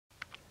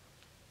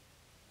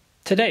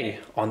Today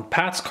on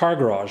Pat's Car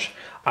Garage,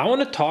 I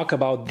want to talk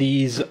about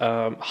these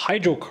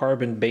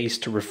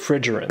hydrocarbon-based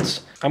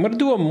refrigerants. I'm going to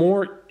do a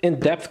more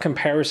in-depth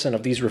comparison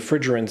of these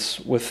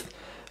refrigerants with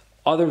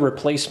other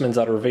replacements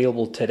that are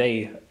available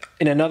today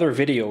in another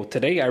video.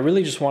 Today, I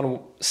really just want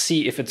to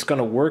see if it's going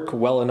to work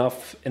well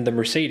enough in the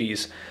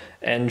Mercedes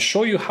and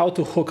show you how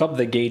to hook up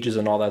the gauges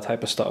and all that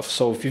type of stuff.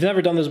 So if you've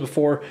never done this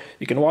before,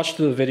 you can watch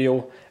the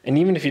video, and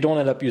even if you don't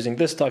end up using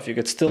this stuff, you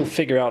could still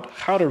figure out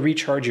how to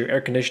recharge your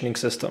air conditioning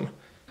system.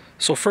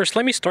 So first,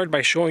 let me start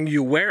by showing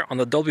you where on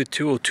the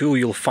W202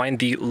 you'll find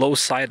the low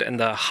side and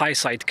the high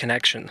side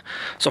connection.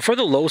 So for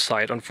the low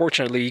side,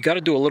 unfortunately, you got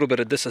to do a little bit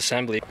of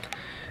disassembly.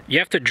 You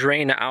have to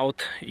drain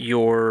out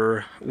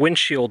your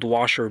windshield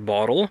washer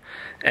bottle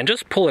and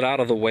just pull it out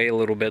of the way a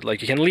little bit.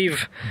 Like, you can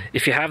leave,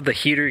 if you have the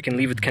heater, you can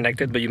leave it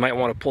connected, but you might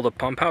want to pull the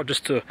pump out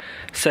just to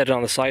set it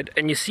on the side.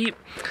 And you see,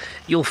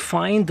 you'll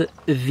find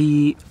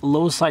the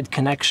low side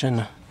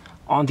connection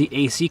on the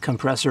AC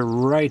compressor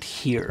right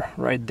here,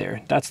 right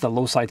there. That's the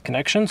low side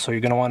connection. So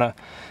you're gonna wanna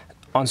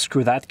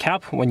unscrew that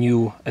cap when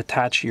you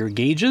attach your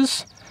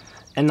gauges.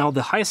 And now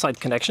the high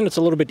side connection, it's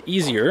a little bit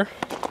easier.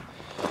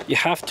 You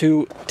have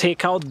to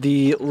take out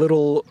the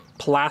little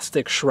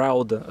plastic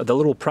shroud, the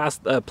little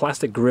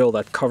plastic grill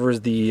that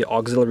covers the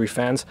auxiliary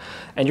fans,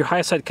 and your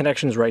high side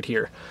connection is right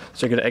here.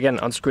 So you're gonna, again,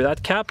 unscrew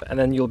that cap, and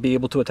then you'll be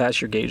able to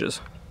attach your gauges.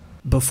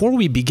 Before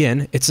we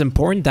begin, it's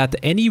important that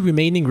any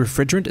remaining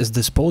refrigerant is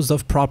disposed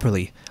of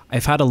properly.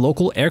 I've had a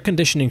local air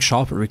conditioning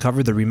shop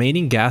recover the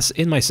remaining gas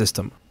in my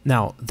system.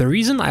 Now, the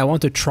reason I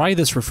want to try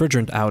this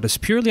refrigerant out is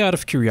purely out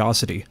of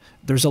curiosity.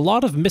 There's a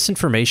lot of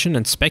misinformation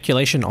and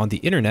speculation on the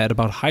internet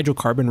about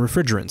hydrocarbon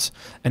refrigerants,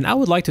 and I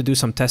would like to do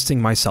some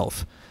testing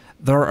myself.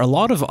 There are a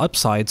lot of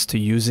upsides to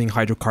using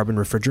hydrocarbon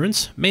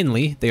refrigerants.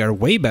 Mainly, they are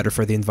way better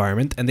for the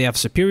environment and they have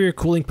superior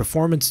cooling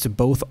performance to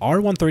both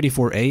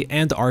R134a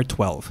and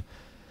R12.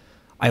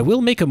 I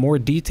will make a more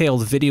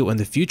detailed video in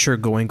the future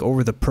going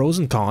over the pros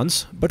and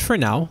cons, but for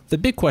now, the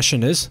big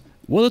question is,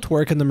 will it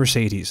work in the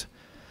Mercedes?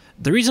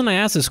 The reason I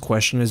ask this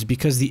question is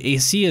because the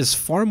AC is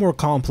far more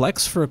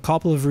complex for a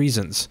couple of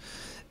reasons.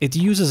 It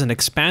uses an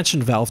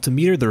expansion valve to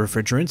meter the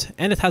refrigerant,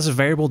 and it has a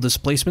variable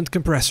displacement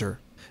compressor,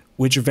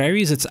 which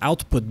varies its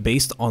output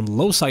based on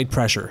low side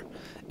pressure.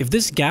 If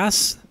this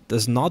gas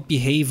does not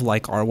behave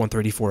like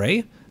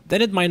R134a,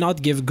 then it might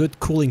not give good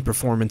cooling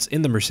performance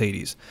in the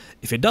Mercedes.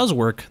 If it does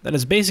work, then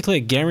it's basically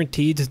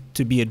guaranteed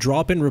to be a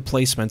drop-in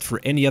replacement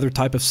for any other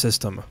type of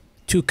system.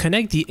 To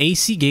connect the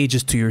AC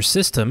gauges to your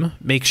system,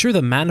 make sure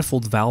the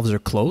manifold valves are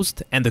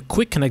closed and the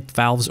quick connect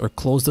valves are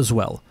closed as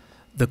well.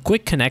 The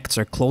quick connects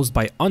are closed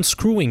by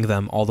unscrewing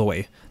them all the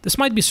way. This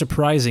might be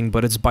surprising,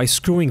 but it's by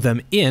screwing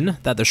them in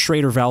that the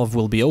Schrader valve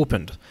will be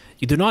opened.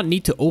 You do not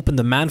need to open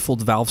the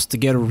manifold valves to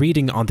get a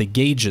reading on the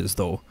gauges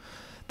though.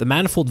 The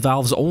manifold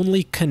valves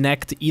only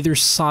connect either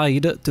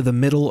side to the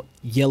middle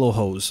yellow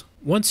hose.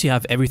 Once you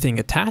have everything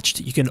attached,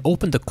 you can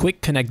open the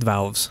quick connect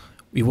valves.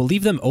 We will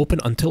leave them open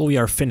until we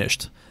are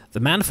finished.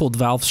 The manifold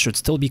valves should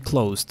still be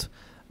closed.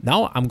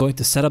 Now I'm going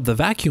to set up the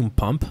vacuum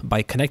pump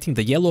by connecting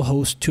the yellow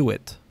hose to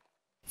it.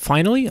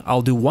 Finally,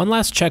 I'll do one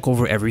last check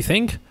over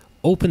everything,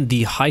 open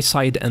the high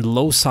side and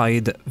low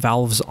side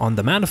valves on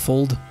the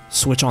manifold,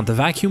 switch on the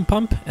vacuum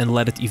pump, and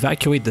let it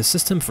evacuate the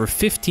system for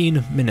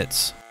 15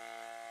 minutes.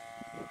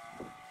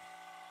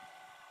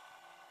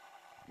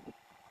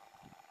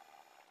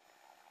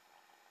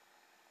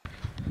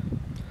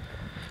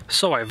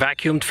 So I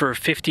vacuumed for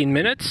 15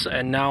 minutes,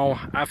 and now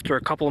after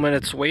a couple of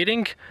minutes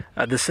waiting,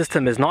 the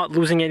system is not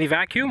losing any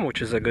vacuum, which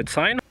is a good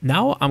sign.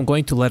 Now I'm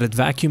going to let it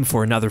vacuum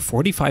for another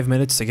 45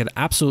 minutes to get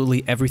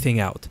absolutely everything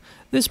out.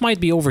 This might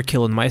be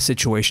overkill in my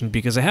situation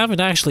because I haven't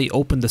actually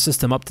opened the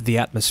system up to the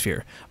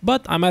atmosphere,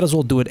 but I might as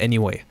well do it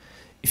anyway.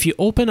 If you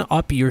open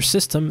up your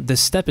system,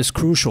 this step is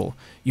crucial.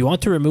 You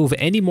want to remove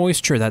any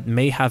moisture that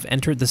may have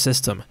entered the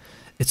system.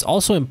 It's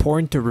also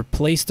important to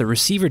replace the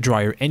receiver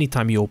dryer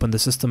anytime you open the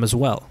system as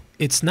well.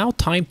 It's now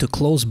time to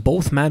close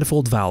both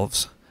manifold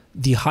valves.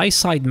 The high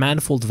side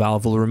manifold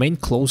valve will remain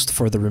closed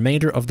for the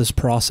remainder of this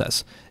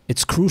process.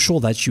 It's crucial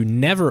that you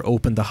never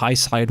open the high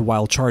side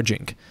while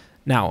charging.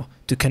 Now,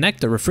 to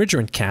connect the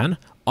refrigerant can,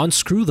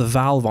 unscrew the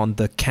valve on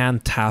the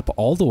can tap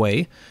all the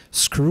way,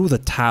 screw the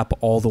tap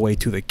all the way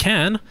to the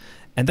can,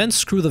 and then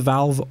screw the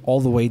valve all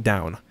the way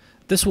down.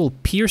 This will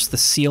pierce the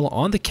seal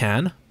on the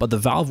can, but the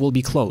valve will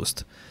be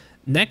closed.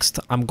 Next,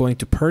 I'm going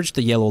to purge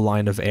the yellow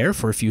line of air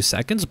for a few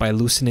seconds by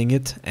loosening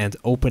it and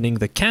opening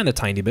the can a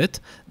tiny bit.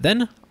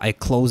 Then, I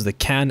close the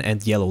can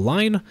and yellow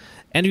line,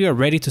 and we are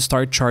ready to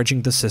start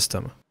charging the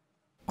system.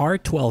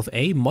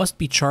 R12a must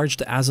be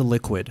charged as a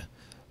liquid.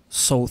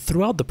 So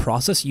throughout the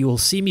process, you will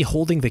see me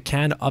holding the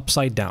can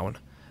upside down.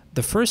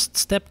 The first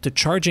step to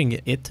charging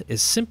it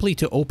is simply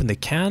to open the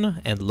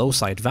can and low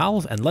side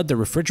valve and let the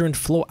refrigerant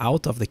flow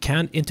out of the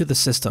can into the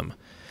system.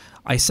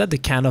 I set the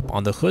can up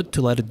on the hood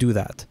to let it do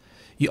that.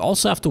 You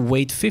also have to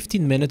wait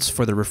 15 minutes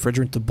for the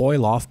refrigerant to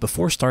boil off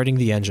before starting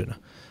the engine.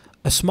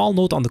 A small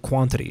note on the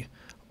quantity.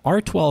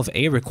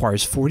 R12a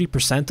requires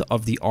 40%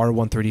 of the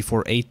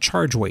R134a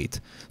charge weight,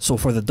 so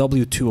for the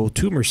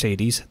W202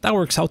 Mercedes, that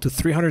works out to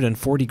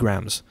 340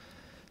 grams.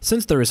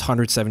 Since there is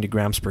 170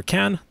 grams per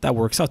can, that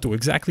works out to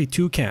exactly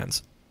 2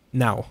 cans.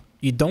 Now,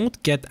 you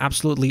don't get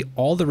absolutely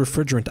all the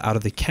refrigerant out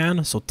of the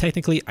can, so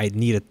technically I'd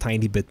need a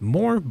tiny bit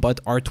more,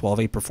 but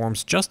R12a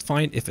performs just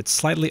fine if it's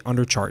slightly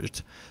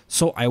undercharged.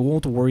 So I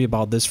won't worry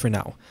about this for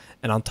now.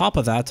 And on top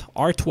of that,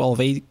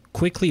 R12a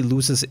quickly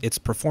loses its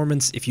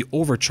performance if you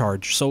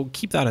overcharge, so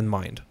keep that in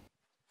mind.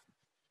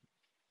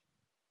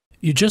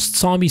 You just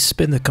saw me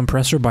spin the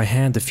compressor by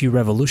hand a few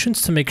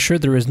revolutions to make sure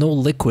there is no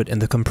liquid in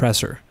the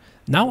compressor.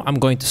 Now I'm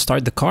going to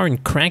start the car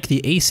and crank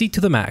the AC to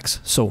the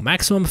max, so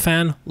maximum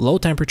fan, low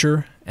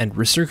temperature, and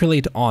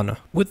recirculate on.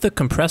 With the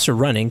compressor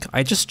running,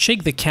 I just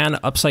shake the can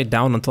upside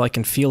down until I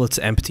can feel it's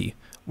empty.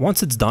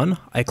 Once it's done,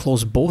 I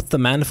close both the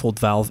manifold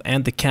valve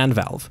and the can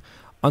valve.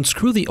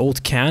 Unscrew the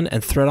old can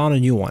and thread on a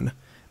new one.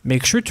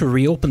 Make sure to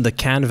reopen the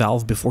can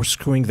valve before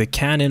screwing the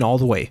can in all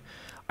the way.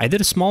 I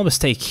did a small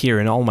mistake here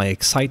in all my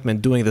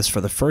excitement doing this for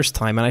the first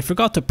time, and I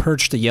forgot to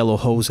purge the yellow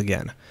hose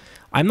again.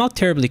 I'm not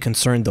terribly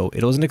concerned though,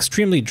 it was an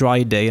extremely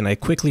dry day and I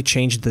quickly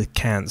changed the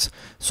cans,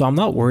 so I'm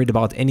not worried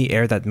about any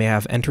air that may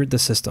have entered the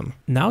system.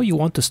 Now you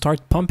want to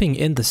start pumping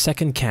in the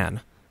second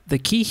can. The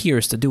key here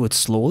is to do it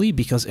slowly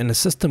because in a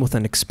system with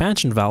an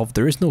expansion valve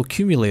there is no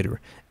accumulator,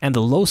 and the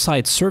low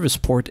side service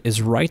port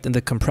is right in the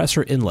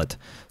compressor inlet.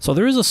 So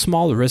there is a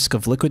small risk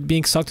of liquid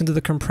being sucked into the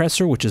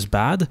compressor, which is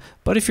bad,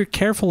 but if you're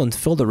careful and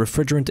fill the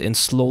refrigerant in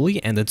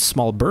slowly and in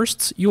small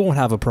bursts, you won't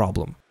have a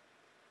problem.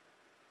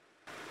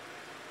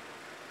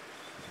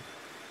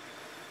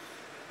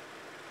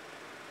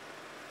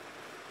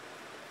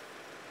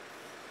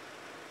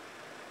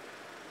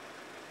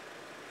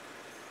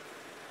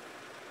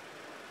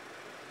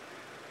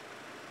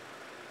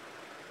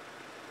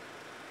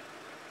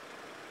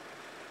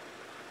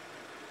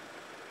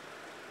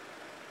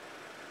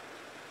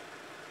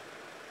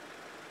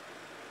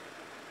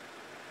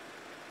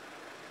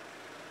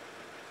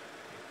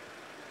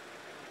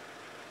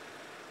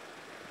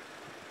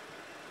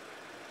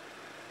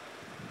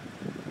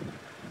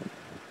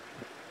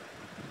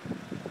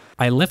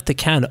 I left the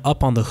can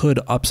up on the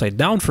hood upside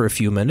down for a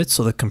few minutes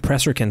so the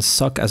compressor can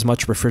suck as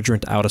much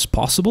refrigerant out as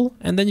possible,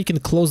 and then you can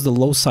close the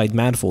low side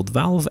manifold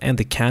valve and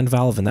the can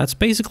valve, and that's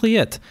basically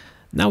it.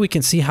 Now we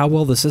can see how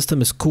well the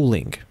system is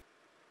cooling.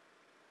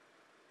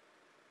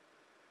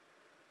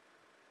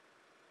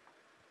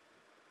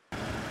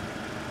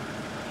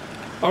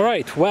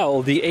 Alright,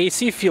 well, the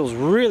AC feels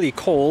really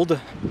cold,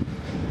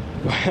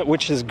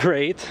 which is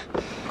great.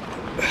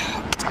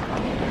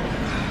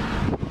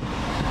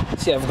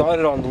 See, I've got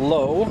it on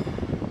low.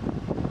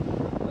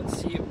 Let's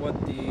see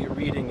what the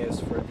reading is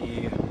for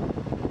the...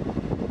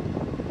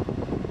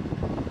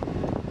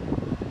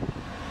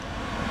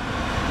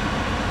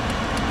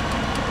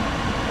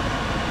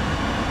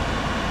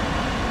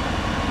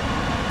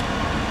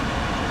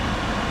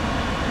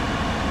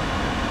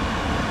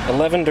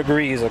 ...11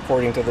 degrees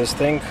according to this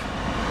thing,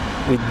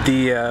 with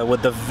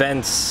the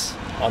vents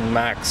on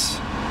max.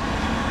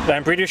 But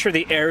I'm pretty sure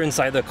the air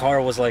inside the car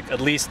was like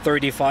at least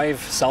 35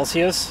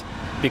 Celsius.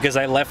 Because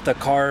I left the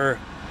car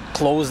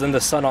closed in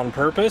the sun on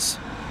purpose.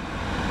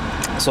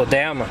 So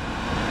damn,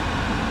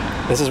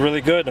 this is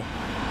really good.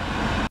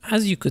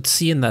 As you could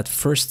see in that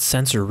first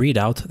sensor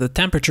readout, the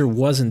temperature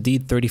was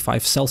indeed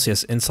 35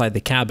 Celsius inside the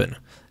cabin.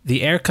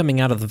 The air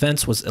coming out of the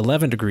vents was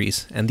 11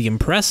 degrees, and the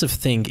impressive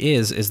thing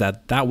is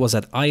that was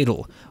at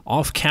idle.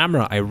 Off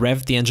camera, I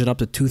revved the engine up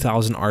to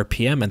 2000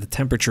 RPM and the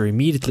temperature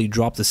immediately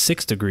dropped to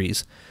 6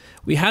 degrees.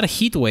 We had a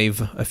heat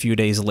wave a few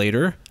days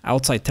later.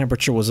 Outside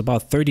temperature was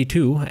about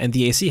 32, and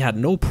the AC had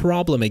no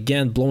problem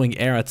again blowing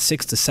air at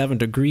 6 to 7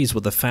 degrees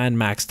with the fan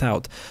maxed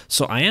out.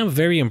 So I am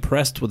very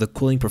impressed with the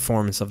cooling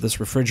performance of this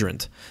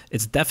refrigerant.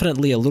 It's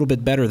definitely a little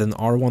bit better than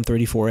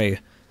R134a.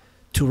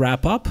 To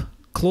wrap up,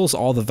 close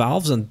all the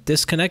valves and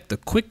disconnect the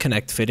quick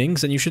connect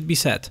fittings and you should be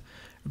set.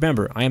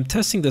 Remember, I am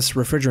testing this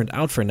refrigerant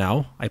out for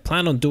now. I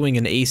plan on doing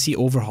an AC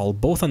overhaul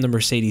both on the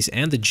Mercedes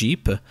and the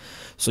Jeep,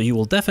 so you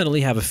will definitely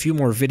have a few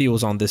more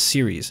videos on this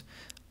series.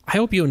 I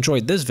hope you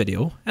enjoyed this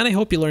video, and I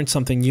hope you learned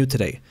something new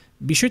today.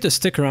 Be sure to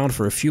stick around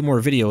for a few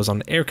more videos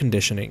on air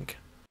conditioning.